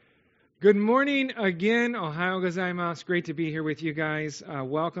Good morning again. Ohio gozaimasu. Great to be here with you guys.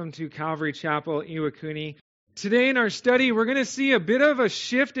 Welcome to Calvary Chapel, Iwakuni. Today in our study, we're going to see a bit of a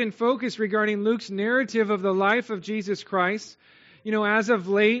shift in focus regarding Luke's narrative of the life of Jesus Christ. You know, as of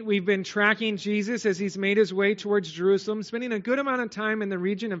late, we've been tracking Jesus as he's made his way towards Jerusalem, spending a good amount of time in the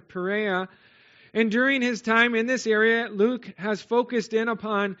region of Perea. And during his time in this area, Luke has focused in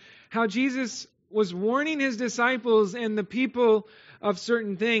upon how Jesus was warning his disciples and the people of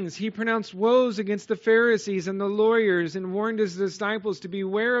certain things. He pronounced woes against the Pharisees and the lawyers and warned his disciples to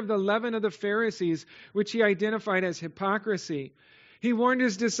beware of the leaven of the Pharisees, which he identified as hypocrisy. He warned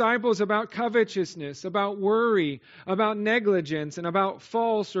his disciples about covetousness, about worry, about negligence, and about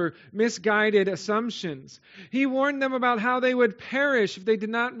false or misguided assumptions. He warned them about how they would perish if they did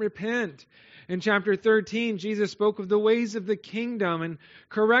not repent. In chapter 13, Jesus spoke of the ways of the kingdom and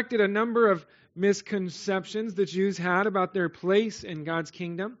corrected a number of misconceptions the Jews had about their place in God's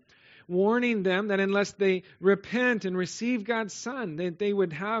kingdom, warning them that unless they repent and receive God's Son, that they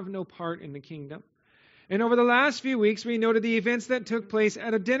would have no part in the kingdom. And over the last few weeks, we noted the events that took place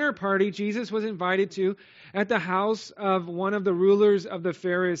at a dinner party Jesus was invited to at the house of one of the rulers of the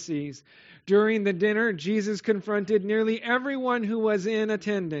Pharisees. During the dinner, Jesus confronted nearly everyone who was in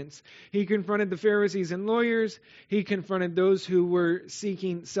attendance. He confronted the Pharisees and lawyers. He confronted those who were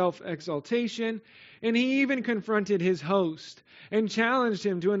seeking self-exaltation. And he even confronted his host and challenged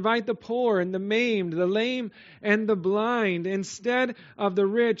him to invite the poor and the maimed, the lame and the blind, instead of the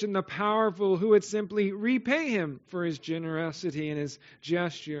rich and the powerful who would simply repay him for his generosity and his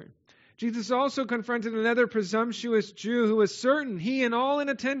gesture. Jesus also confronted another presumptuous Jew who was certain he and all in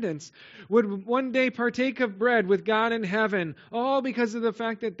attendance would one day partake of bread with God in heaven, all because of the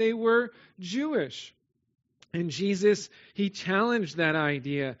fact that they were Jewish. And Jesus, he challenged that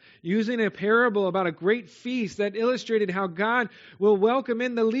idea using a parable about a great feast that illustrated how God will welcome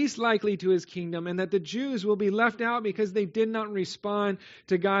in the least likely to his kingdom and that the Jews will be left out because they did not respond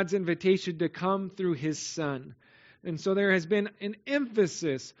to God's invitation to come through his Son. And so there has been an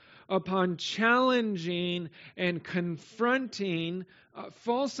emphasis upon challenging and confronting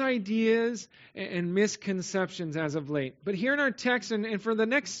false ideas and misconceptions as of late. But here in our text, and for the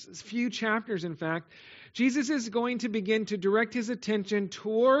next few chapters, in fact, Jesus is going to begin to direct his attention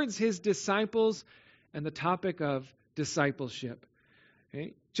towards his disciples and the topic of discipleship.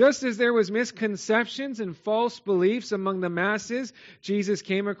 Okay? Just as there was misconceptions and false beliefs among the masses Jesus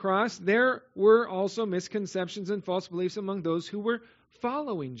came across, there were also misconceptions and false beliefs among those who were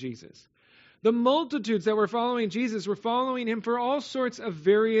following Jesus. The multitudes that were following Jesus were following him for all sorts of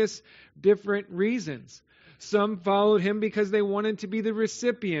various different reasons. Some followed him because they wanted to be the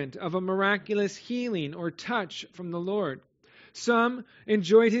recipient of a miraculous healing or touch from the Lord. Some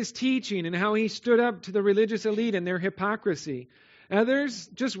enjoyed his teaching and how he stood up to the religious elite and their hypocrisy. Others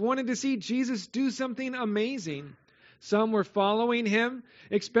just wanted to see Jesus do something amazing. Some were following him,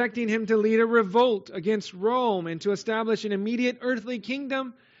 expecting him to lead a revolt against Rome and to establish an immediate earthly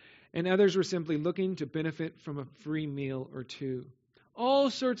kingdom. And others were simply looking to benefit from a free meal or two. All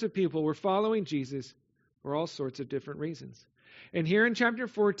sorts of people were following Jesus for all sorts of different reasons. And here in chapter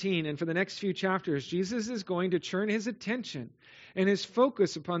 14, and for the next few chapters, Jesus is going to turn his attention and his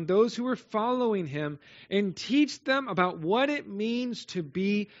focus upon those who are following him and teach them about what it means to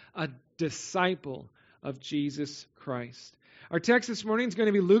be a disciple of Jesus Christ. Our text this morning is going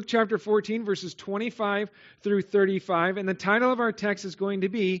to be Luke chapter 14, verses 25 through 35, and the title of our text is going to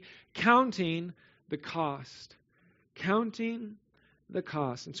be Counting the Cost. Counting the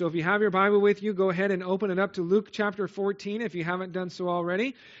cost. And so if you have your Bible with you, go ahead and open it up to Luke chapter 14 if you haven't done so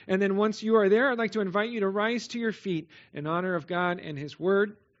already. And then once you are there, I'd like to invite you to rise to your feet in honor of God and his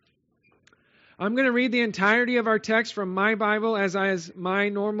word. I'm going to read the entirety of our text from my Bible as my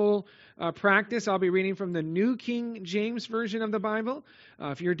normal practice. I'll be reading from the New King James Version of the Bible.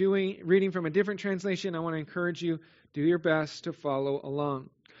 If you're reading from a different translation, I want to encourage you, do your best to follow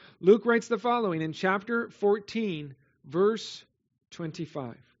along. Luke writes the following in chapter 14, verse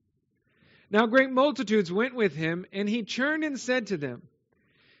 25. Now great multitudes went with him, and he turned and said to them,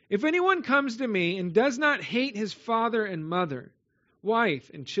 if anyone comes to me and does not hate his father and mother, wife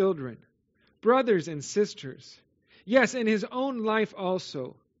and children, brothers and sisters, yes, and his own life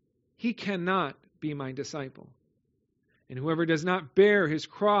also, he cannot be my disciple. And whoever does not bear his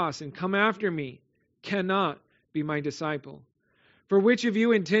cross and come after me cannot be my disciple. For which of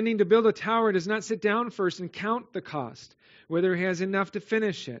you intending to build a tower does not sit down first and count the cost, whether he has enough to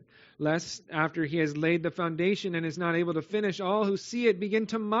finish it, lest after he has laid the foundation and is not able to finish, all who see it begin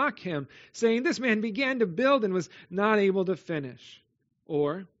to mock him, saying, this man began to build and was not able to finish.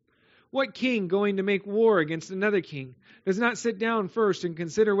 Or, What king going to make war against another king does not sit down first and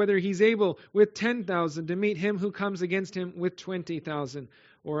consider whether he's able with 10,000 to meet him who comes against him with 20,000?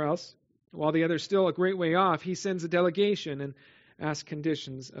 Or else, while the other is still a great way off, he sends a delegation and asks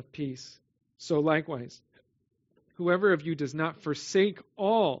conditions of peace. So likewise, whoever of you does not forsake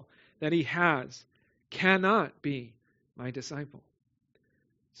all that he has cannot be my disciple.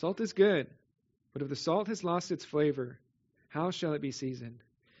 Salt is good, but if the salt has lost its flavor, how shall it be seasoned?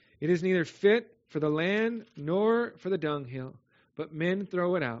 It is neither fit for the land nor for the dunghill, but men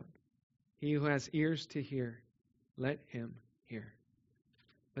throw it out. He who has ears to hear, let him hear.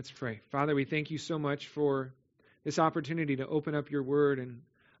 Let's pray. Father, we thank you so much for this opportunity to open up your word and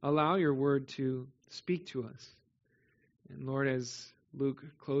allow your word to speak to us. And Lord, as Luke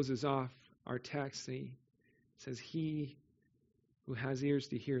closes off our text, he says, he who has ears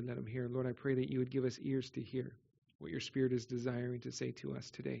to hear, let him hear. Lord, I pray that you would give us ears to hear what your Spirit is desiring to say to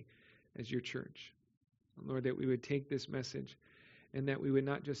us today as your church. Lord, that we would take this message and that we would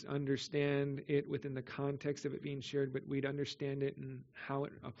not just understand it within the context of it being shared, but we'd understand it and how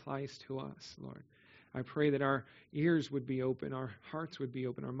it applies to us, Lord. I pray that our ears would be open, our hearts would be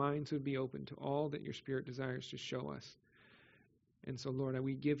open, our minds would be open to all that your Spirit desires to show us. And so, Lord,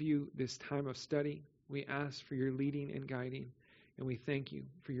 we give you this time of study. We ask for your leading and guiding, and we thank you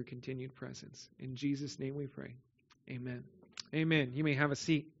for your continued presence. In Jesus' name we pray. Amen. Amen. You may have a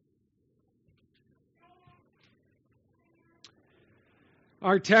seat.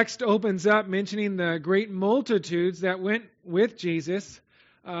 Our text opens up mentioning the great multitudes that went with Jesus.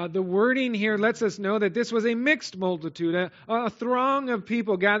 The wording here lets us know that this was a mixed multitude, a throng of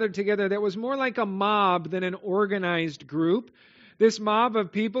people gathered together that was more like a mob than an organized group. This mob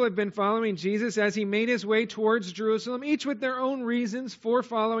of people had been following Jesus as he made his way towards Jerusalem, each with their own reasons for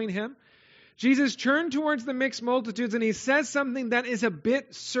following him. Jesus turned towards the mixed multitudes and he says something that is a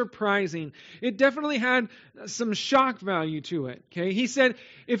bit surprising. It definitely had some shock value to it. Okay? He said,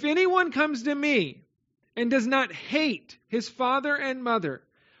 if anyone comes to me and does not hate his father and mother,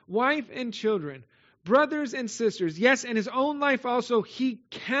 wife and children, brothers and sisters, yes, and his own life also, he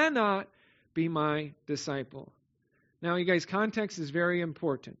cannot be my disciple. Now, you guys, context is very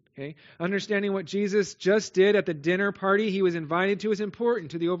important. Okay? Understanding what Jesus just did at the dinner party he was invited to is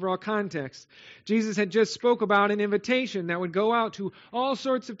important to the overall context. Jesus had just spoke about an invitation that would go out to all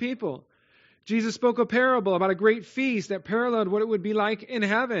sorts of people. Jesus spoke a parable about a great feast that paralleled what it would be like in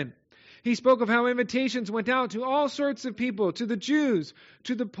heaven. He spoke of how invitations went out to all sorts of people, to the Jews,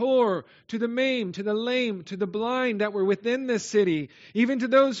 to the poor, to the maimed, to the lame, to the blind that were within this city, even to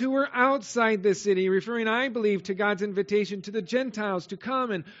those who were outside this city, referring, I believe, to God's invitation to the Gentiles to come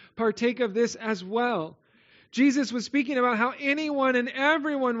and partake of this as well. Jesus was speaking about how anyone and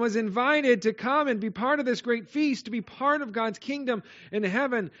everyone was invited to come and be part of this great feast, to be part of God's kingdom in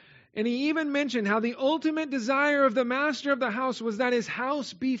heaven. And he even mentioned how the ultimate desire of the master of the house was that his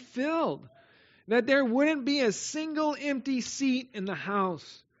house be filled, that there wouldn't be a single empty seat in the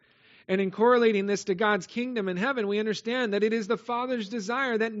house. And in correlating this to God's kingdom in heaven, we understand that it is the Father's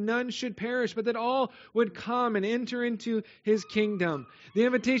desire that none should perish, but that all would come and enter into his kingdom. The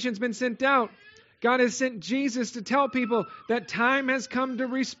invitation's been sent out. God has sent Jesus to tell people that time has come to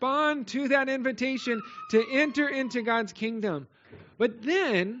respond to that invitation to enter into God's kingdom. But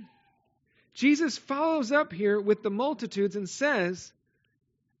then Jesus follows up here with the multitudes and says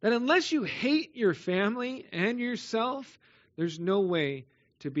that unless you hate your family and yourself, there's no way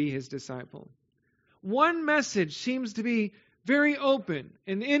to be his disciple. One message seems to be very open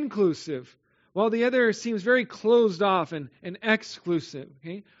and inclusive, while the other seems very closed off and exclusive.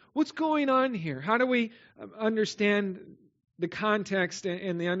 Okay? What's going on here? How do we understand the context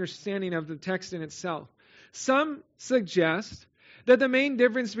and the understanding of the text in itself? Some suggest that the main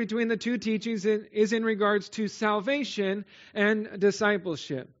difference between the two teachings is in regards to salvation and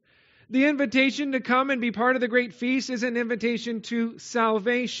discipleship. The invitation to come and be part of the great feast is an invitation to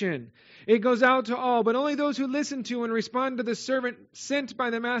salvation. It goes out to all, but only those who listen to and respond to the servant sent by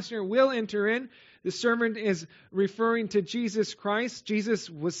the master will enter in. The servant is referring to Jesus Christ. Jesus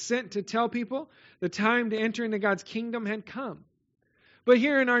was sent to tell people the time to enter into God's kingdom had come. But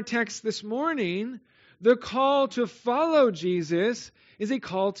here in our text this morning, the call to follow Jesus is a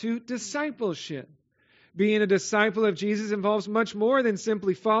call to discipleship. Being a disciple of Jesus involves much more than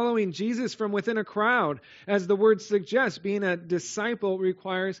simply following Jesus from within a crowd. As the word suggests, being a disciple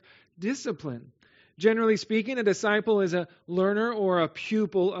requires discipline. Generally speaking, a disciple is a learner or a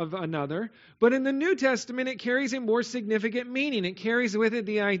pupil of another. But in the New Testament, it carries a more significant meaning. It carries with it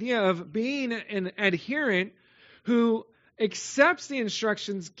the idea of being an adherent who accepts the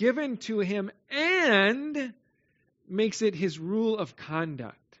instructions given to him and makes it his rule of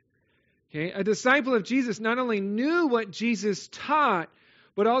conduct. Okay? A disciple of Jesus not only knew what Jesus taught,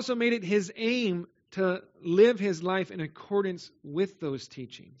 but also made it his aim to live his life in accordance with those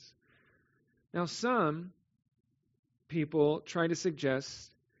teachings. Now, some people try to suggest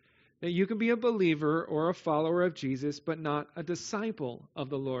that you can be a believer or a follower of Jesus, but not a disciple of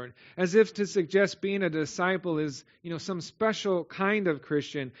the Lord. As if to suggest being a disciple is, some special kind of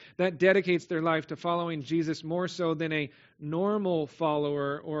Christian that dedicates their life to following Jesus more so than a normal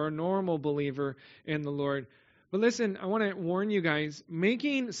follower or a normal believer in the Lord. But listen, I want to warn you guys,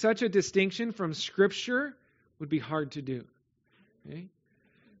 making such a distinction from Scripture would be hard to do. Okay?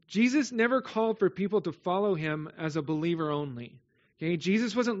 Jesus never called for people to follow him as a believer only. Okay?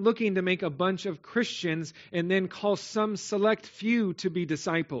 Jesus wasn't looking to make a bunch of Christians and then call some select few to be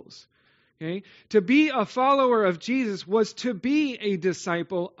disciples. Okay? To be a follower of Jesus was to be a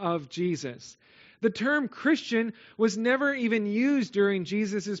disciple of Jesus. The term Christian was never even used during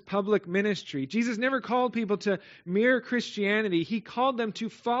Jesus' public ministry. Jesus never called people to mere Christianity. He called them to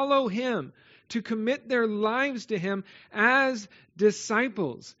follow him, to commit their lives to him as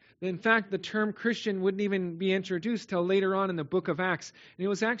disciples. In fact, the term Christian wouldn't even be introduced till later on in the book of Acts. And it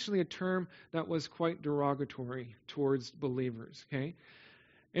was actually a term that was quite derogatory towards believers. Okay?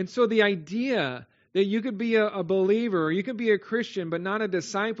 And so the idea that you could be a believer or you could be a Christian but not a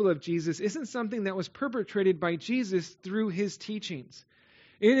disciple of Jesus isn't something that was perpetrated by Jesus through his teachings.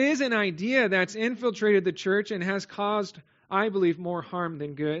 It is an idea that's infiltrated the church and has caused, I believe, more harm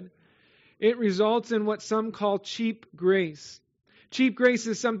than good. It results in what some call cheap grace. Cheap grace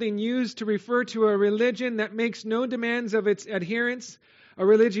is something used to refer to a religion that makes no demands of its adherents, a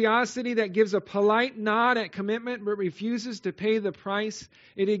religiosity that gives a polite nod at commitment but refuses to pay the price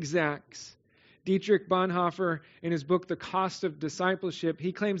it exacts. Dietrich Bonhoeffer, in his book, The Cost of Discipleship,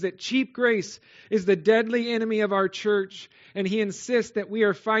 he claims that cheap grace is the deadly enemy of our church, and he insists that we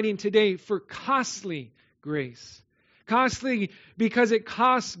are fighting today for costly grace. Costly because it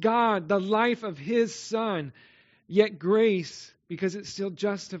costs God the life of his Son, yet grace because it still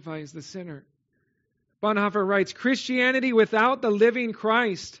justifies the sinner. Bonhoeffer writes, Christianity without the living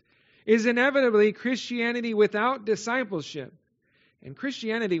Christ is inevitably Christianity without discipleship. And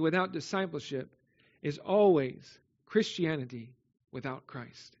Christianity without discipleship is always Christianity without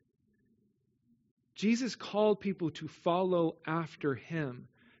Christ. Jesus called people to follow after him,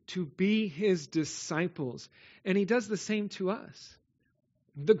 to be his disciples. And he does the same to us.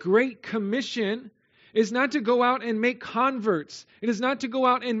 The Great Commission is not to go out and make converts. It is not to go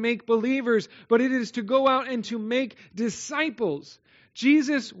out and make believers, but it is to go out and to make disciples.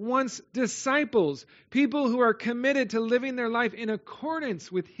 Jesus wants disciples, people who are committed to living their life in accordance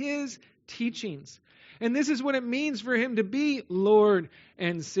with his teachings. And this is what it means for him to be Lord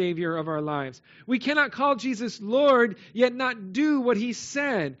and Savior of our lives. We cannot call Jesus Lord, yet not do what he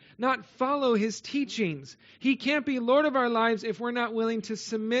said, not follow his teachings. He can't be Lord of our lives if we're not willing to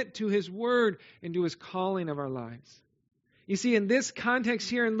submit to his word and to his calling of our lives. You see, in this context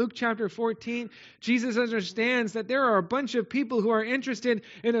here in Luke chapter 14, Jesus understands that there are a bunch of people who are interested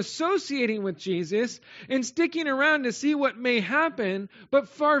in associating with Jesus and sticking around to see what may happen, but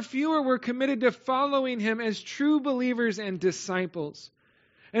far fewer were committed to following him as true believers and disciples.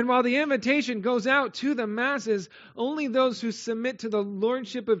 And while the invitation goes out to the masses, only those who submit to the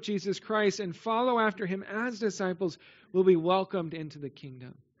lordship of Jesus Christ and follow after him as disciples will be welcomed into the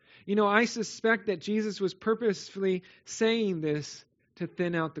kingdom. I suspect that Jesus was purposefully saying this to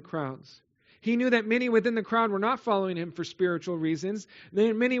thin out the crowds. He knew that many within the crowd were not following him for spiritual reasons.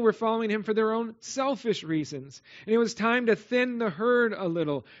 Many were following him for their own selfish reasons. And it was time to thin the herd a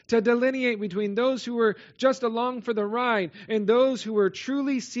little, to delineate between those who were just along for the ride and those who were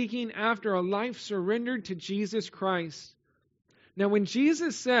truly seeking after a life surrendered to Jesus Christ. Now, when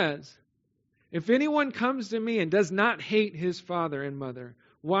Jesus says, if anyone comes to me and does not hate his father and mother,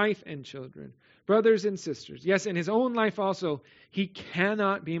 wife and children, brothers and sisters, yes, in his own life also, he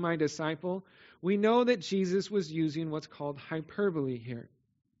cannot be my disciple. We know that Jesus was using what's called hyperbole here.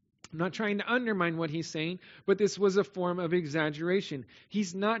 I'm not trying to undermine what he's saying, but this was a form of exaggeration.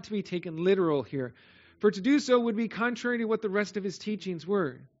 He's not to be taken literal here. For to do so would be contrary to what the rest of his teachings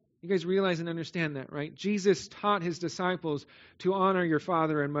were. You guys realize and understand that, right? Jesus taught his disciples to honor your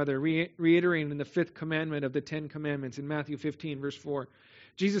father and mother, reiterating in the 5th commandment of the 10 commandments in Matthew 15, verse 4.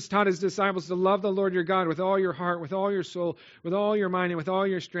 Jesus taught his disciples to love the Lord your God with all your heart, with all your soul, with all your mind, and with all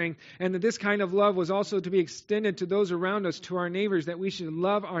your strength. And that this kind of love was also to be extended to those around us, to our neighbors, that we should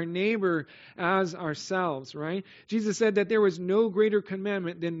love our neighbor as ourselves, right? Jesus said that there was no greater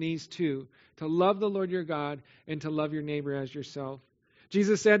commandment than these two, to love the Lord your God and to love your neighbor as yourself.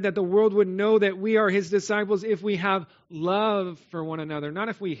 Jesus said that the world would know that we are his disciples if we have love for one another, not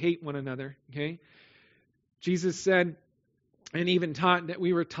if we hate one another. Okay? Jesus said and even taught that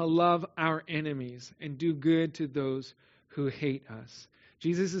we were to love our enemies and do good to those who hate us.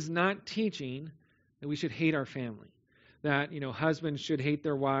 Jesus is not teaching that we should hate our family, that husbands should hate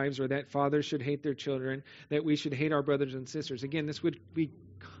their wives, or that fathers should hate their children, that we should hate our brothers and sisters. Again, this would be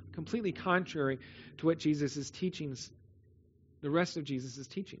completely contrary to what Jesus' teachings, the rest of Jesus'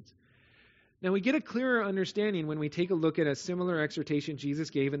 teachings. Now, we get a clearer understanding when we take a look at a similar exhortation Jesus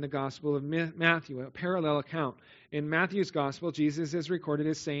gave in the Gospel of Matthew, a parallel account. In Matthew's Gospel, Jesus is recorded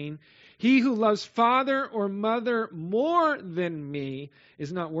as saying, "He who loves father or mother more than me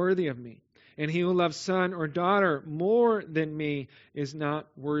is not worthy of me. And he who loves son or daughter more than me is not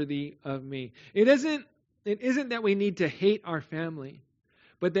worthy of me." It isn't that we need to hate our family,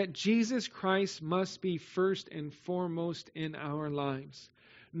 but that Jesus Christ must be first and foremost in our lives.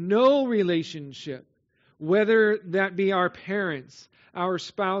 No relationship, whether that be our parents, our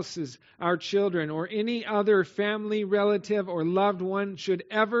spouses, our children, or any other family, relative, or loved one, should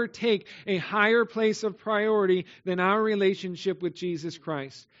ever take a higher place of priority than our relationship with Jesus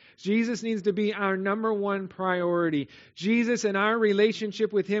Christ. Jesus needs to be our number one priority. Jesus and our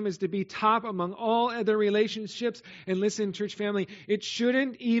relationship with him is to be top among all other relationships. And listen, church family, it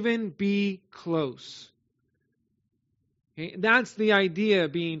shouldn't even be close. Okay? That's the idea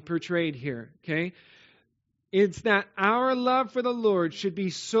being portrayed here. Okay? It's that our love for the Lord should be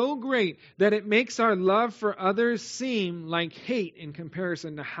so great that it makes our love for others seem like hate in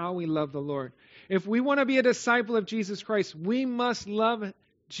comparison to how we love the Lord. If we want to be a disciple of Jesus Christ, we must love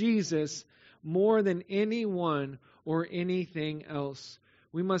Jesus more than anyone or anything else.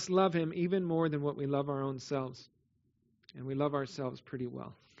 We must love him even more than what we love our own selves. And we love ourselves pretty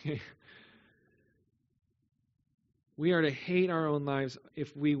well. Okay? We are to hate our own lives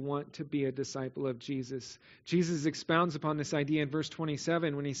if we want to be a disciple of Jesus. Jesus expounds upon this idea in verse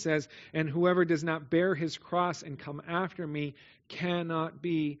 27 when he says, "And whoever does not bear his cross and come after me cannot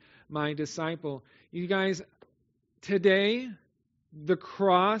be my disciple." You guys, today, the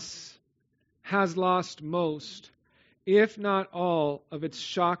cross has lost most, if not all, of its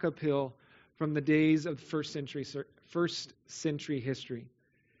shock appeal from the days of first century history.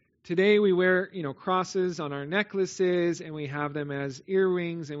 Today we wear, crosses on our necklaces, and we have them as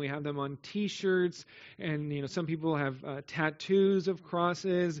earrings, and we have them on T-shirts, and some people have tattoos of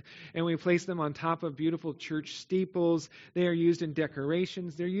crosses, and we place them on top of beautiful church steeples. They are used in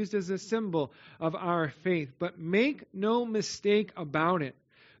decorations. They're used as a symbol of our faith. But make no mistake about it.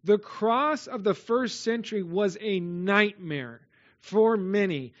 The cross of the first century was a nightmare for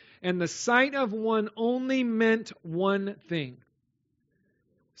many, and the sight of one only meant one thing.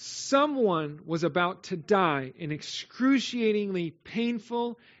 Someone was about to die an excruciatingly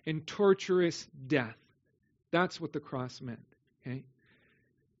painful and torturous death. That's what the cross meant. Okay?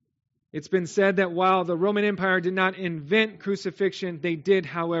 It's been said that while the Roman Empire did not invent crucifixion, they did,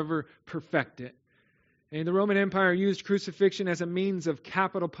 however, perfect it. And the Roman Empire used crucifixion as a means of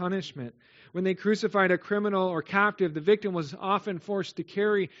capital punishment. When they crucified a criminal or captive, the victim was often forced to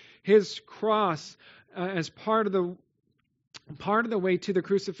carry his cross as part of the way to the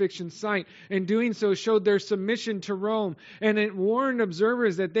crucifixion site, and doing so showed their submission to Rome, and it warned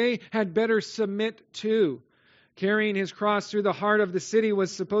observers that they had better submit to. Carrying his cross through the heart of the city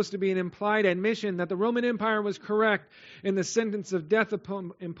was supposed to be an implied admission that the Roman Empire was correct in the sentence of death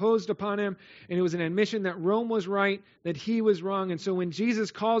imposed upon him, and it was an admission that Rome was right, that he was wrong. And so when Jesus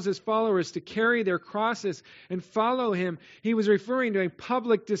calls his followers to carry their crosses and follow him, he was referring to a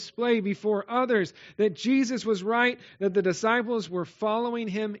public display before others that Jesus was right, that the disciples were following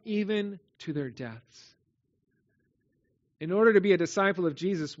him even to their deaths. In order to be a disciple of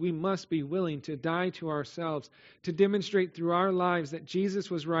Jesus, we must be willing to die to ourselves, to demonstrate through our lives that Jesus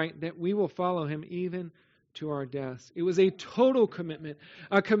was right, that we will follow him even to our deaths. It was a total commitment,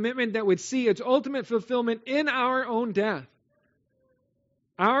 a commitment that would see its ultimate fulfillment in our own death.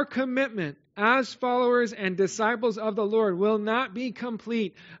 Our commitment as followers and disciples of the Lord will not be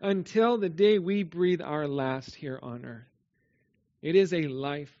complete until the day we breathe our last here on earth. It is a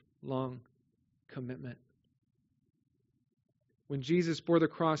lifelong commitment. When Jesus bore the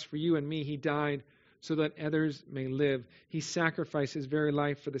cross for you and me, he died so that others may live. He sacrificed his very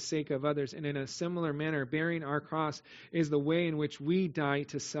life for the sake of others. And in a similar manner, bearing our cross is the way in which we die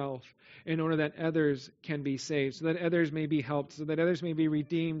to self in order that others can be saved, so that others may be helped, so that others may be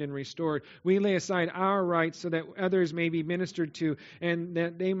redeemed and restored. We lay aside our rights so that others may be ministered to and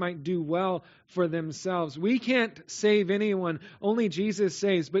that they might do well for themselves. We can't save anyone. Only Jesus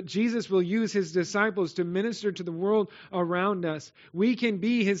saves, but Jesus will use his disciples to minister to the world around us. We can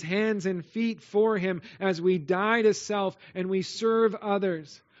be his hands and feet for him as we die to self and we serve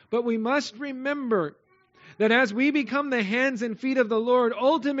others. But we must remember that as we become the hands and feet of the Lord,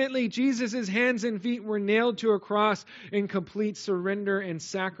 ultimately Jesus' hands and feet were nailed to a cross in complete surrender and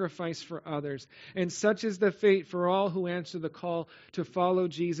sacrifice for others. And such is the fate for all who answer the call to follow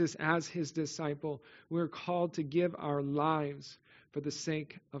Jesus as his disciple. We're called to give our lives for the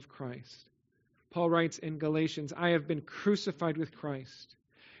sake of Christ. Paul writes in Galatians, I have been crucified with Christ.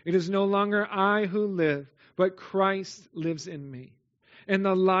 It is no longer I who live, but Christ lives in me. And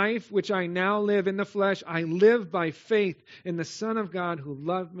the life which I now live in the flesh, I live by faith in the Son of God who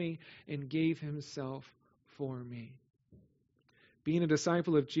loved me and gave himself for me. Being a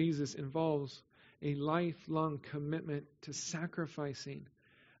disciple of Jesus involves a lifelong commitment to sacrificing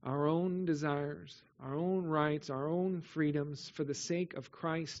our own desires, our own rights, our own freedoms for the sake of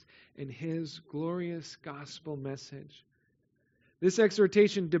Christ and his glorious gospel message. This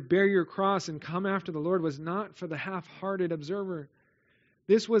exhortation to bear your cross and come after the Lord was not for the half-hearted observer.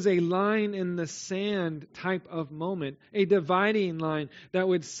 This was a line in the sand type of moment, a dividing line that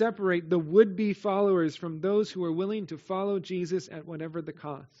would separate the would-be followers from those who are willing to follow Jesus at whatever the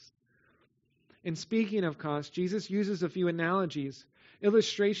cost. And speaking of cost, Jesus uses a few analogies,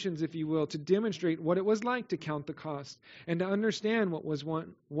 illustrations, if you will, to demonstrate what it was like to count the cost and to understand what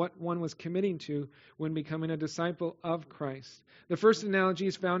one was committing to when becoming a disciple of Christ. The first analogy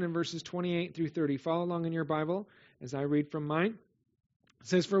is found in verses 28 through 30. Follow along in your Bible as I read from mine. It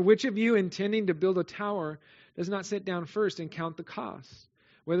says, for which of you intending to build a tower does not sit down first and count the cost,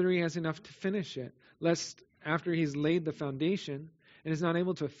 whether he has enough to finish it, lest after he's laid the foundation and is not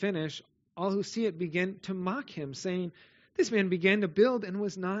able to finish, all who see it begin to mock him, saying, this man began to build and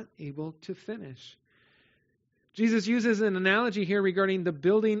was not able to finish. Jesus uses an analogy here regarding the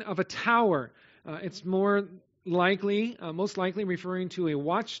building of a tower. It's most likely referring to a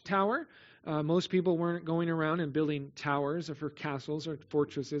watchtower. Most people weren't going around and building towers for castles or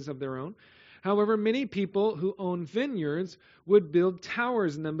fortresses of their own. However, many people who own vineyards would build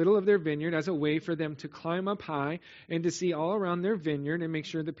towers in the middle of their vineyard as a way for them to climb up high and to see all around their vineyard and make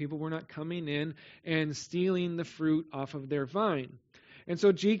sure that people were not coming in and stealing the fruit off of their vine. And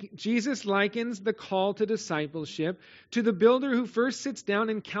so Jesus likens the call to discipleship to the builder who first sits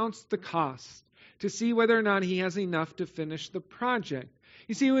down and counts the cost to see whether or not he has enough to finish the project.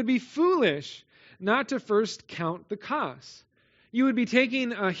 You see, it would be foolish not to first count the costs. You would be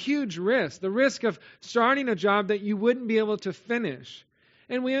taking a huge risk, the risk of starting a job that you wouldn't be able to finish.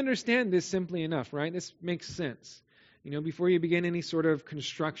 And we understand this simply enough, right? This makes sense. You know, before you begin any sort of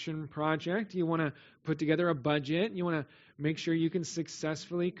construction project, you want to put together a budget. You want to make sure you can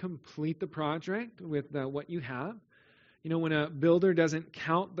successfully complete the project with what you have. You know, when a builder doesn't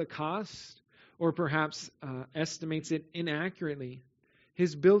count the cost or perhaps estimates it inaccurately,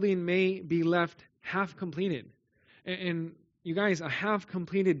 his building may be left half completed. And you guys, a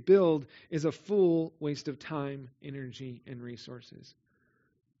half-completed build is a full waste of time, energy, and resources.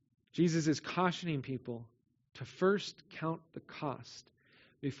 Jesus is cautioning people to first count the cost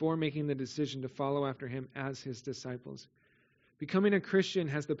before making the decision to follow after him as his disciples. Becoming a Christian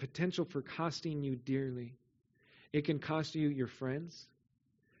has the potential for costing you dearly. It can cost you your friends.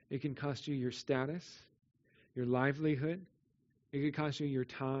 It can cost you your status, your livelihood. It could cost you your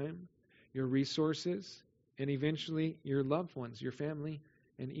time, your resources, and eventually your loved ones, your family,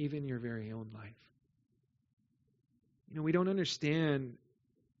 and even your very own life. You know, we don't understand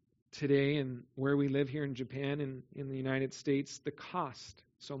today and where we live here in Japan and in the United States the cost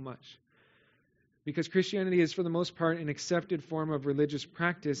so much. Because Christianity is for the most part an accepted form of religious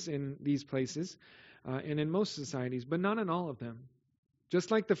practice in these places and in most societies, but not in all of them. Just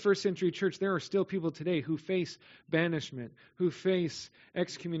like the first century church, there are still people today who face banishment, who face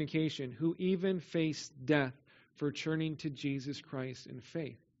excommunication, who even face death for turning to Jesus Christ in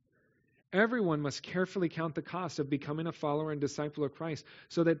faith. Everyone must carefully count the cost of becoming a follower and disciple of Christ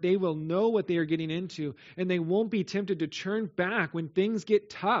so that they will know what they are getting into and they won't be tempted to turn back when things get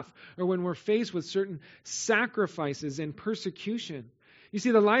tough or when we're faced with certain sacrifices and persecution. You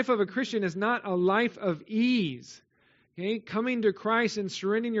see, the life of a Christian is not a life of ease. Okay, coming to Christ and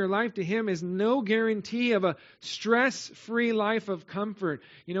surrendering your life to Him is no guarantee of a stress-free life of comfort.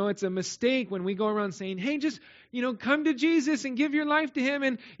 It's a mistake when we go around saying, hey, just, come to Jesus and give your life to Him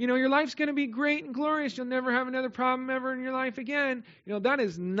and, your life's going to be great and glorious. You'll never have another problem ever in your life again. That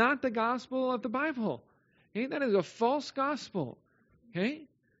is not the gospel of the Bible. Okay, that is a false gospel. Okay?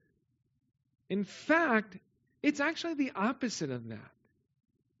 In fact, it's actually the opposite of that.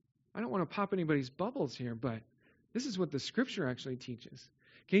 I don't want to pop anybody's bubbles here, but this is what the Scripture actually teaches.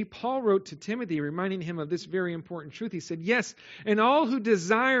 Okay, Paul wrote to Timothy, reminding him of this very important truth. He said, yes, and all who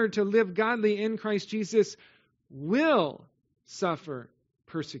desire to live godly in Christ Jesus will suffer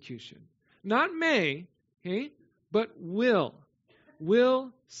persecution. Not may, okay, but will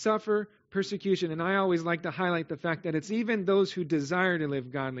suffer persecution. And I always like to highlight the fact that it's even those who desire to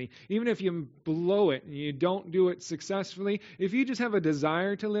live godly. Even if you blow it and you don't do it successfully, if you just have a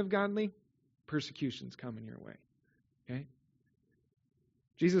desire to live godly, persecution's coming your way. Okay?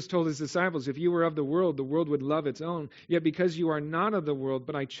 Jesus told His disciples, if you were of the world would love its own. Yet because you are not of the world,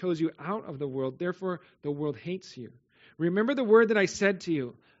 but I chose you out of the world, therefore the world hates you. Remember the word that I said to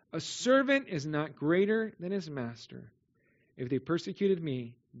you, a servant is not greater than his master. If they persecuted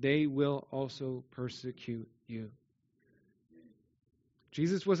me, they will also persecute you.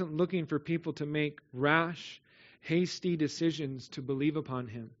 Jesus wasn't looking for people to make rash, hasty decisions to believe upon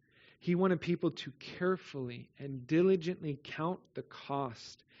Him. He wanted people to carefully and diligently count the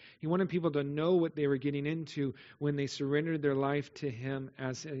cost. He wanted people to know what they were getting into when they surrendered their life to Him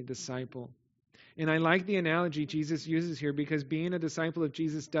as a disciple. And I like the analogy Jesus uses here because being a disciple of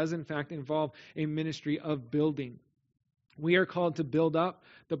Jesus does in fact involve a ministry of building. We are called to build up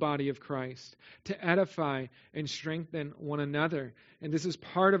the body of Christ, to edify and strengthen one another. And this is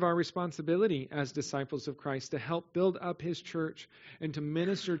part of our responsibility as disciples of Christ, to help build up His church and to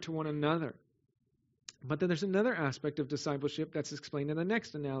minister to one another. But then there's another aspect of discipleship that's explained in the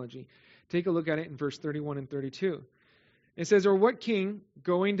next analogy. Take a look at it in verse 31 and 32. It says, or what king,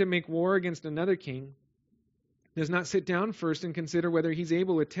 going to make war against another king, does not sit down first and consider whether he's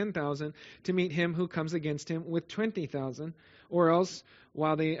able with 10,000 to meet him who comes against him with 20,000, or else,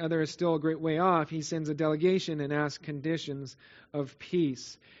 while the other is still a great way off, he sends a delegation and asks conditions of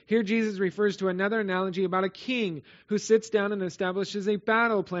peace. Here Jesus refers to another analogy about a king who sits down and establishes a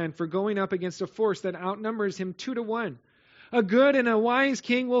battle plan for going up against a force that outnumbers him 2-1. A good and a wise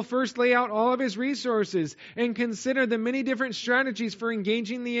king will first lay out all of his resources and consider the many different strategies for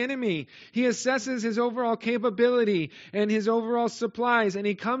engaging the enemy. He assesses his overall capability and his overall supplies, and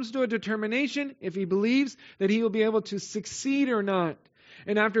he comes to a determination if he believes that he will be able to succeed or not.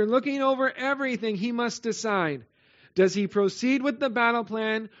 And after looking over everything, he must decide. Does he proceed with the battle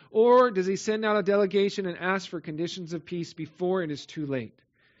plan, or does he send out a delegation and ask for conditions of peace before it is too late?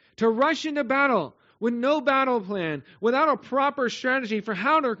 To rush into battle with no battle plan, without a proper strategy for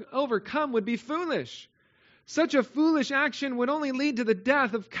how to overcome, would be foolish. Such a foolish action would only lead to the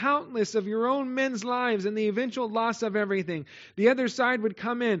death of countless of your own men's lives and the eventual loss of everything. The other side would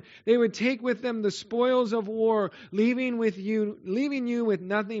come in. They would take with them the spoils of war, leaving you with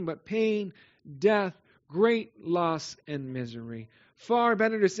nothing but pain, death, great loss, and misery. Far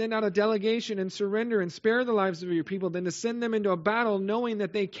better to send out a delegation and surrender and spare the lives of your people than to send them into a battle knowing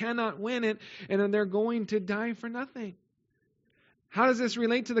that they cannot win it and that they're going to die for nothing. How does this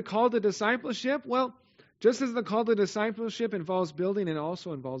relate to the call to discipleship? Well, just as the call to discipleship involves building, it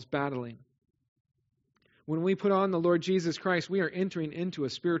also involves battling. When we put on the Lord Jesus Christ, we are entering into a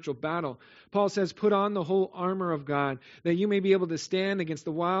spiritual battle. Paul says, put on the whole armor of God, that you may be able to stand against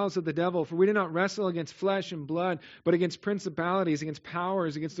the wiles of the devil. For we do not wrestle against flesh and blood, but against principalities, against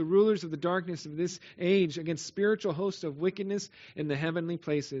powers, against the rulers of the darkness of this age, against spiritual hosts of wickedness in the heavenly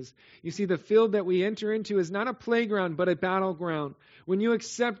places. You see, the field that we enter into is not a playground, but a battleground. When you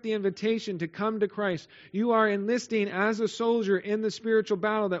accept the invitation to come to Christ, you are enlisting as a soldier in the spiritual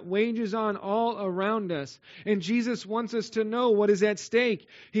battle that wages on all around us. And Jesus wants us to know what is at stake.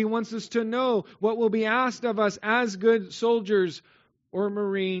 He wants us to know what will be asked of us as good soldiers or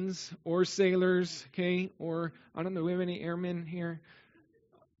Marines or sailors, okay? Or, I don't know, do we have any airmen here?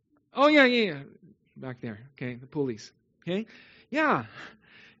 Oh, yeah. Back there, okay, the police, okay? Yeah,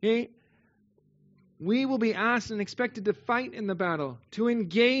 okay? We will be asked and expected to fight in the battle, to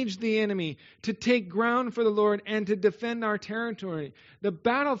engage the enemy, to take ground for the Lord, and to defend our territory. The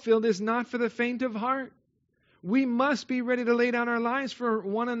battlefield is not for the faint of heart. We must be ready to lay down our lives for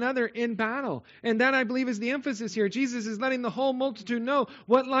one another in battle. And that, I believe, is the emphasis here. Jesus is letting the whole multitude know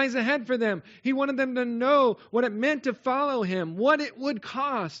what lies ahead for them. He wanted them to know what it meant to follow Him, what it would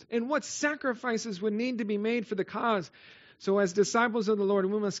cost, and what sacrifices would need to be made for the cause. So as disciples of the Lord,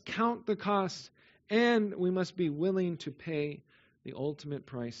 we must count the cost and we must be willing to pay the ultimate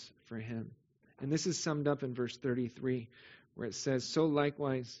price for him. And this is summed up in verse 33, where it says, "So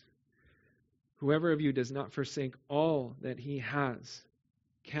likewise, whoever of you does not forsake all that he has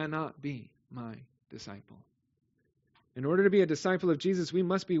cannot be my disciple." In order to be a disciple of Jesus, we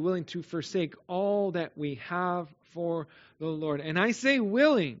must be willing to forsake all that we have for the Lord. And I say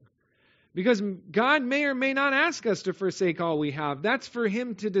willing, because God may or may not ask us to forsake all we have. That's for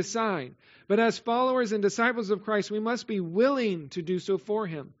him to decide. But as followers and disciples of Christ, we must be willing to do so for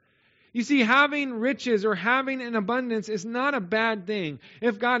him. You see, having riches or having an abundance is not a bad thing.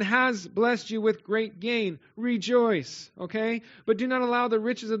 If God has blessed you with great gain, rejoice, okay? But do not allow the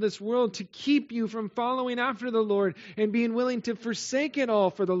riches of this world to keep you from following after the Lord and being willing to forsake it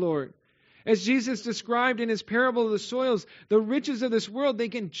all for the Lord. As Jesus described in his parable of the soils, the riches of this world, they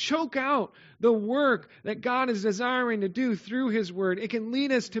can choke out the work that God is desiring to do through his word. It can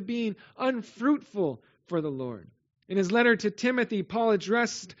lead us to being unfruitful for the Lord. In his letter to Timothy, Paul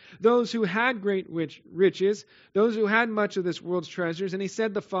addressed those who had great riches, those who had much of this world's treasures, and he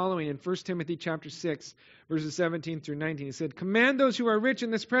said the following in 1 Timothy chapter 6, verses 17 through 19. He said, "Command those who are rich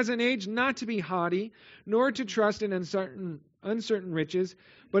in this present age not to be haughty, nor to trust in uncertain riches,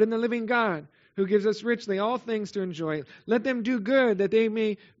 but in the living God, who gives us richly all things to enjoy. Let them do good, that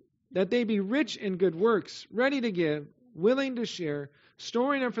they be rich in good works, ready to give, willing to share,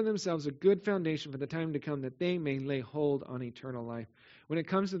 storing up for themselves a good foundation for the time to come, that they may lay hold on eternal life." When it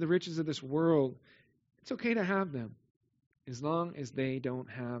comes to the riches of this world, it's okay to have them, as long as they don't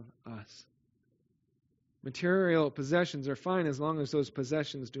have us. Material possessions are fine as long as those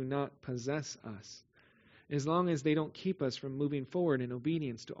possessions do not possess us, as long as they don't keep us from moving forward in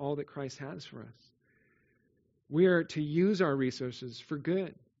obedience to all that Christ has for us. We are to use our resources for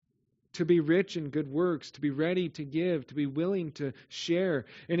good, to be rich in good works, to be ready to give, to be willing to share.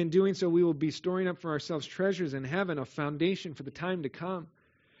 And in doing so, we will be storing up for ourselves treasures in heaven, a foundation for the time to come.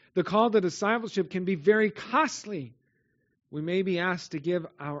 The call to discipleship can be very costly. We may be asked to give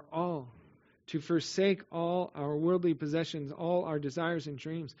our all, to forsake all our worldly possessions, all our desires and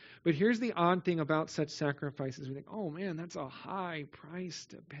dreams. But here's the odd thing about such sacrifices. We think, oh man, that's a high price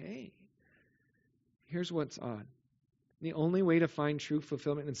to pay. Here's what's odd. The only way to find true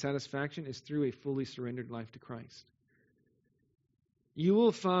fulfillment and satisfaction is through a fully surrendered life to Christ. You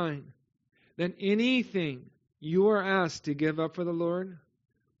will find that anything you are asked to give up for the Lord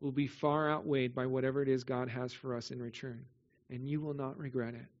will be far outweighed by whatever it is God has for us in return, and you will not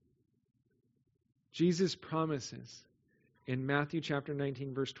regret it. Jesus promises in Matthew chapter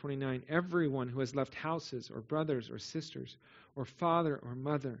 19, verse 29, "Everyone who has left houses or brothers or sisters or father or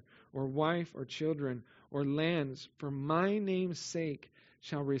mother or wife or children or lands for my name's sake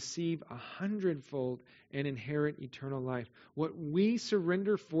shall receive 100-fold and inherit eternal life." What we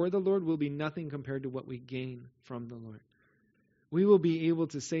surrender for the Lord will be nothing compared to what we gain from the Lord. We will be able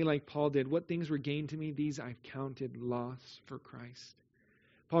to say like Paul did, "What things were gained to me, these I've counted loss for Christ."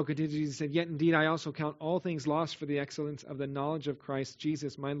 Paul continues and said, "Yet indeed I also count all things lost for the excellence of the knowledge of Christ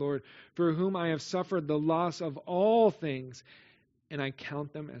Jesus my Lord, for whom I have suffered the loss of all things, and I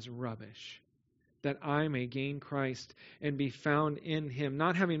count them as rubbish, that I may gain Christ and be found in him,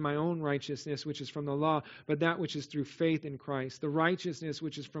 not having my own righteousness, which is from the law, but that which is through faith in Christ, the righteousness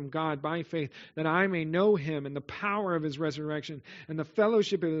which is from God by faith, that I may know him and the power of his resurrection and the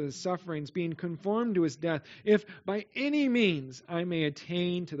fellowship of his sufferings, being conformed to his death, if by any means I may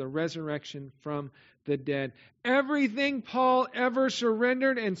attain to the resurrection from the dead." Everything Paul ever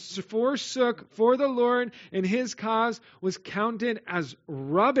surrendered and forsook for the Lord in his cause was counted as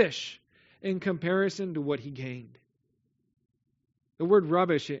rubbish in comparison to what he gained. The word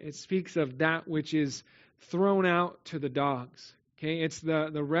rubbish, it speaks of that which is thrown out to the dogs. Okay, it's the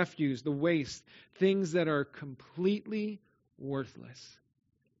refuse, the waste, things that are completely worthless.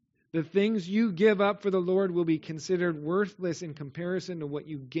 The things you give up for the Lord will be considered worthless in comparison to what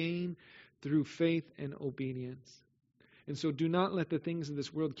you gain through faith and obedience. And so do not let the things of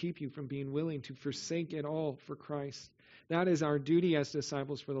this world keep you from being willing to forsake it all for Christ. That is our duty as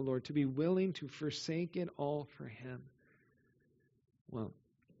disciples for the Lord, to be willing to forsake it all for him. Well,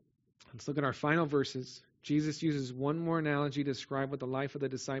 let's look at our final verses. Jesus uses one more analogy to describe what the life of the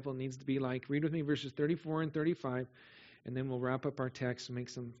disciple needs to be like. Read with me verses 34 and 35, and then we'll wrap up our text and make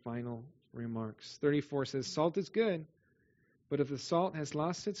some final remarks. 34 says, "Salt is good, but if the salt has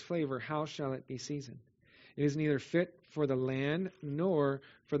lost its flavor, how shall it be seasoned? It is neither fit for the land nor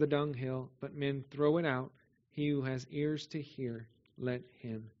for the dunghill, but men throw it out. He who has ears to hear, let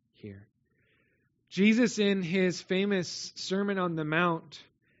him hear." Jesus, in his famous Sermon on the Mount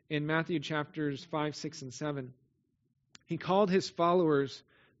in Matthew chapters 5, 6, and 7, he called his followers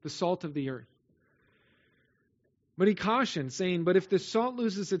the salt of the earth. But he cautioned, saying, "But if the salt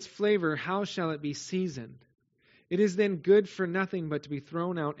loses its flavor, how shall it be seasoned? It is then good for nothing but to be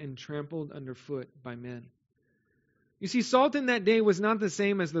thrown out and trampled underfoot by men." You see, salt in that day was not the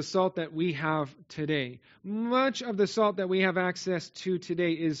same as the salt that we have today. Much of the salt that we have access to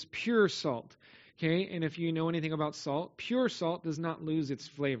today is pure salt. Okay, and if you know anything about salt, pure salt does not lose its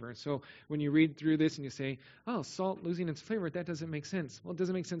flavor. So when you read through this and you say, "Oh, salt losing its flavor, that doesn't make sense." Well, it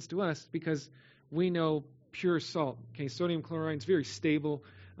doesn't make sense to us because we know pure salt. Okay, sodium chloride is very stable.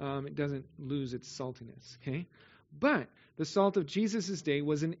 It doesn't lose its saltiness. Okay, but the salt of Jesus' day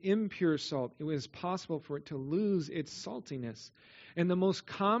was an impure salt. It was possible for it to lose its saltiness. And the most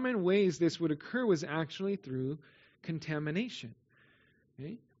common ways this would occur was actually through contamination.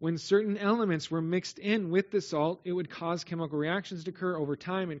 Okay? When certain elements were mixed in with the salt, it would cause chemical reactions to occur over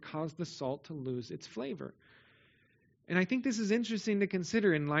time and cause the salt to lose its flavor. And I think this is interesting to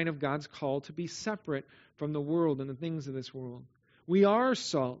consider in light of God's call to be separate from the world and the things of this world. We are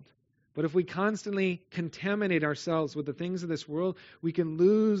salt, but if we constantly contaminate ourselves with the things of this world, we can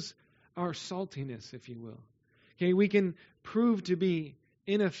lose our saltiness, if you will. Okay, we can prove to be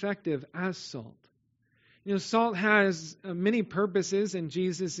ineffective as salt. You know, salt has many purposes in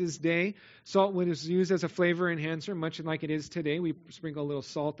Jesus' day. Salt was used as a flavor enhancer, much like it is today. We sprinkle a little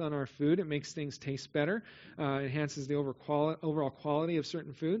salt on our food. It makes things taste better. It enhances the overall quality of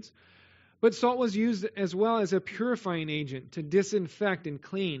certain foods. But salt was used as well as a purifying agent to disinfect and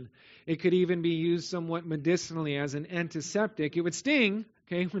clean. It could even be used somewhat medicinally as an antiseptic. It would sting,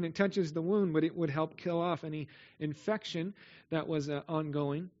 okay, when it touches the wound, but it would help kill off any infection that was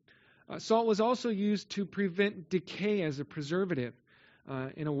ongoing. Salt was also used to prevent decay as a preservative.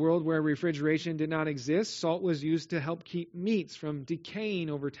 In a world where refrigeration did not exist, salt was used to help keep meats from decaying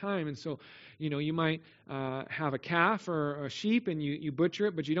over time. And so, you might have a calf or a sheep and you butcher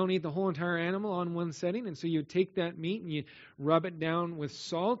it, but you don't eat the whole entire animal on one setting. And so you take that meat and you rub it down with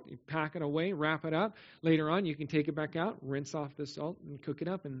salt, you pack it away, wrap it up. Later on, you can take it back out, rinse off the salt and cook it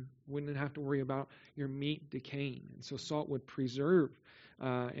up and wouldn't have to worry about your meat decaying. And so salt would preserve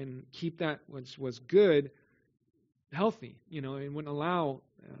and keep that which was good healthy, and wouldn't allow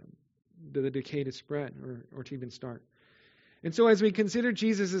the decay to spread or to even start. And so as we consider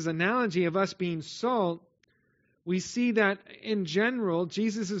Jesus' analogy of us being salt, we see that in general,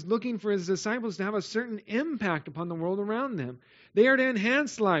 Jesus is looking for his disciples to have a certain impact upon the world around them. They are to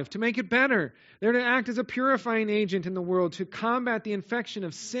enhance life, to make it better. They're to act as a purifying agent in the world, to combat the infection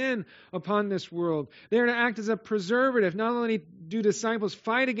of sin upon this world. They're to act as a preservative. Not only do disciples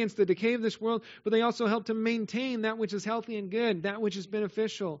fight against the decay of this world, but they also help to maintain that which is healthy and good, that which is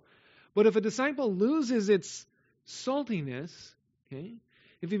beneficial. But if a disciple loses its saltiness, okay,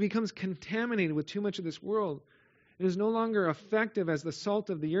 if he becomes contaminated with too much of this world, and is no longer effective as the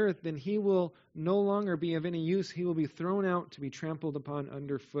salt of the earth, then he will no longer be of any use. He will be thrown out to be trampled upon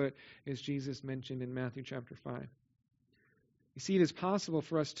underfoot, as Jesus mentioned in Matthew chapter 5. You see, it is possible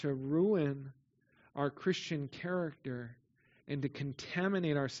for us to ruin our Christian character and to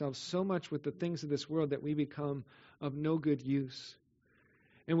contaminate ourselves so much with the things of this world that we become of no good use.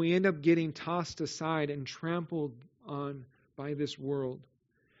 And we end up getting tossed aside and trampled on by this world.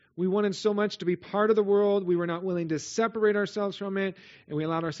 We wanted so much to be part of the world. We were not willing to separate ourselves from it, and we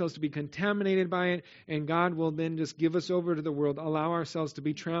allowed ourselves to be contaminated by it, and God will then just give us over to the world, allow ourselves to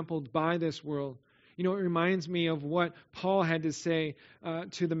be trampled by this world. It reminds me of what Paul had to say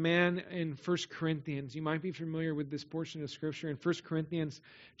to the man in 1 Corinthians. You might be familiar with this portion of Scripture. In 1 Corinthians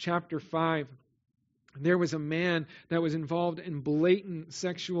chapter 5, there was a man that was involved in blatant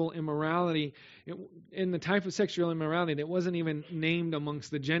sexual immorality, in the type of sexual immorality that wasn't even named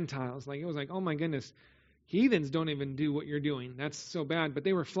amongst the Gentiles. It was like, oh my goodness, heathens don't even do what you're doing. That's so bad. But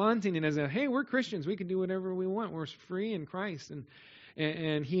they were flaunting it as hey, we're Christians. We can do whatever we want. We're free in Christ.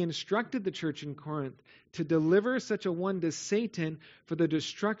 And he instructed the church in Corinth to deliver such a one to Satan for the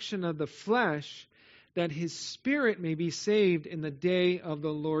destruction of the flesh, that his spirit may be saved in the day of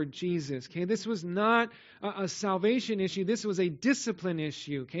the Lord Jesus. Okay, this was not a salvation issue. This was a discipline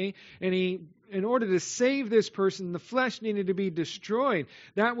issue. Okay, and in order to save this person, the flesh needed to be destroyed.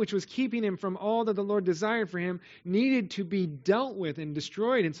 That which was keeping him from all that the Lord desired for him needed to be dealt with and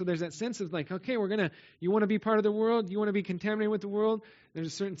destroyed. And so there's that sense of okay, you want to be part of the world? You want to be contaminated with the world? There's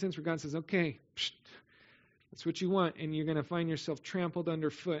a certain sense where God says, okay, that's what you want, and you're going to find yourself trampled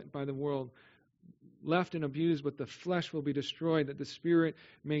underfoot by the world. left and abused, but the flesh will be destroyed, that the spirit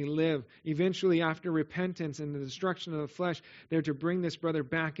may live. Eventually, after repentance and the destruction of the flesh, they're to bring this brother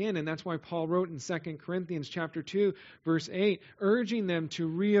back in. And that's why Paul wrote in 2 Corinthians chapter 2, verse 8, urging them to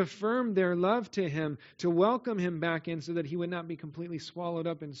reaffirm their love to him, to welcome him back in so that he would not be completely swallowed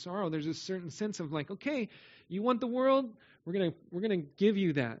up in sorrow. There's a certain sense of like, okay, you want the world? We're gonna give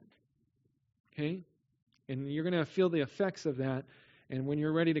you that. Okay? And you're gonna feel the effects of that. And when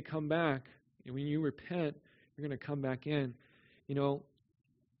you're ready to come back, and when you repent, you're going to come back in. You know,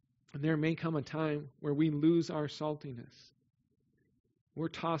 and there may come a time where we lose our saltiness. We're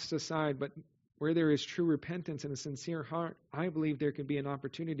tossed aside, but where there is true repentance and a sincere heart, I believe there can be an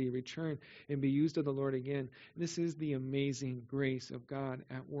opportunity to return and be used of the Lord again. This is the amazing grace of God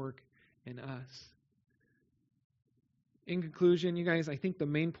at work in us. In conclusion, you guys, I think the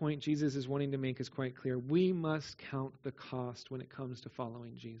main point Jesus is wanting to make is quite clear. We must count the cost when it comes to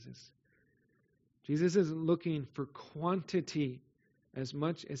following Jesus. Jesus isn't looking for quantity as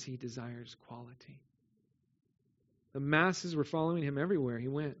much as he desires quality. The masses were following him everywhere he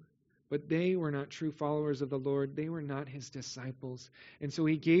went, but they were not true followers of the Lord. They were not his disciples. And so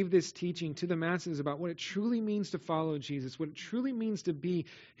he gave this teaching to the masses about what it truly means to follow Jesus, what it truly means to be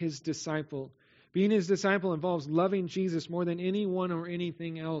his disciple. Being his disciple involves loving Jesus more than anyone or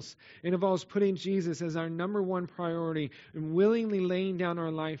anything else. It involves putting Jesus as our number one priority and willingly laying down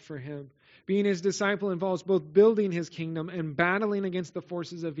our life for him. Being his disciple involves both building his kingdom and battling against the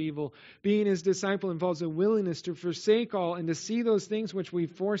forces of evil. Being his disciple involves a willingness to forsake all and to see those things which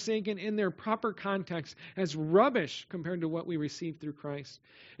we've forsaken in their proper context as rubbish compared to what we receive through Christ.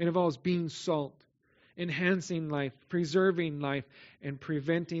 It involves being salt, enhancing life, preserving life, and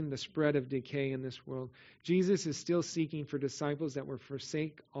preventing the spread of decay in this world. Jesus is still seeking for disciples that will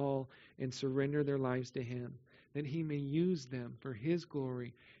forsake all and surrender their lives to him, that he may use them for his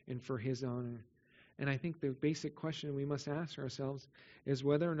glory and for his honor. And I think the basic question we must ask ourselves is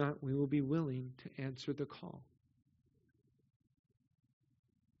whether or not we will be willing to answer the call.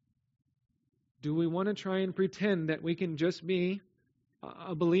 Do we want to try and pretend that we can just be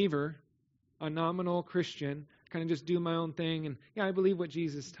a believer, a nominal Christian, kind of just do my own thing, and yeah, I believe what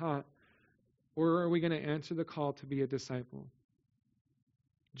Jesus taught? Or are we going to answer the call to be a disciple?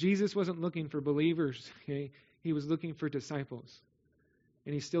 Jesus wasn't looking for believers, okay? He was looking for disciples.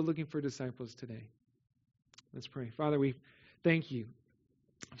 And he's still looking for disciples today. Let's pray. Father, we thank you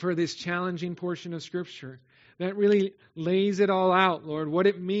for this challenging portion of Scripture that really lays it all out, Lord, what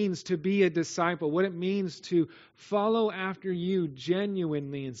it means to be a disciple, what it means to follow after you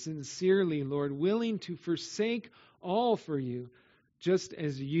genuinely and sincerely, Lord, willing to forsake all for you, just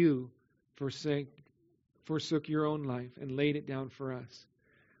as you forsook your own life and laid it down for us.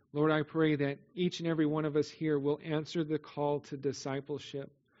 Lord, I pray that each and every one of us here will answer the call to discipleship.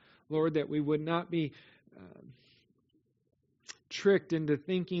 Lord, that we would not be tricked into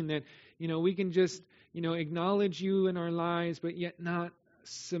thinking that, we can just, acknowledge you in our lives, but yet not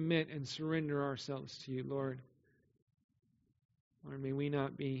submit and surrender ourselves to you, Lord. Lord, may we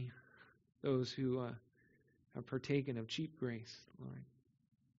not be those who have partaken of cheap grace, Lord.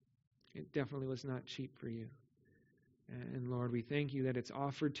 It definitely was not cheap for you. And Lord, we thank you that it's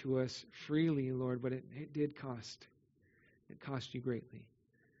offered to us freely, Lord, but it did cost. It cost you greatly.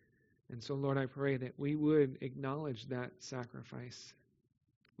 And so, Lord, I pray that we would acknowledge that sacrifice.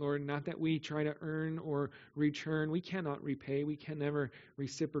 Lord, not that we try to earn or return. We cannot repay. We can never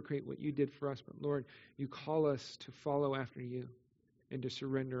reciprocate what you did for us. But Lord, you call us to follow after you and to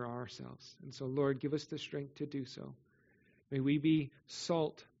surrender ourselves. And so, Lord, give us the strength to do so. May we be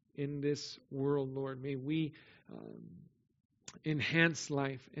salt in this world, Lord. May we enhance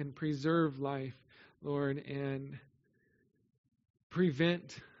life and preserve life, Lord, and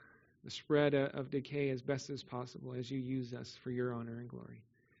prevent the spread of decay as best as possible as you use us for your honor and glory.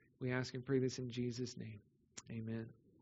 We ask and pray this in Jesus' name. Amen.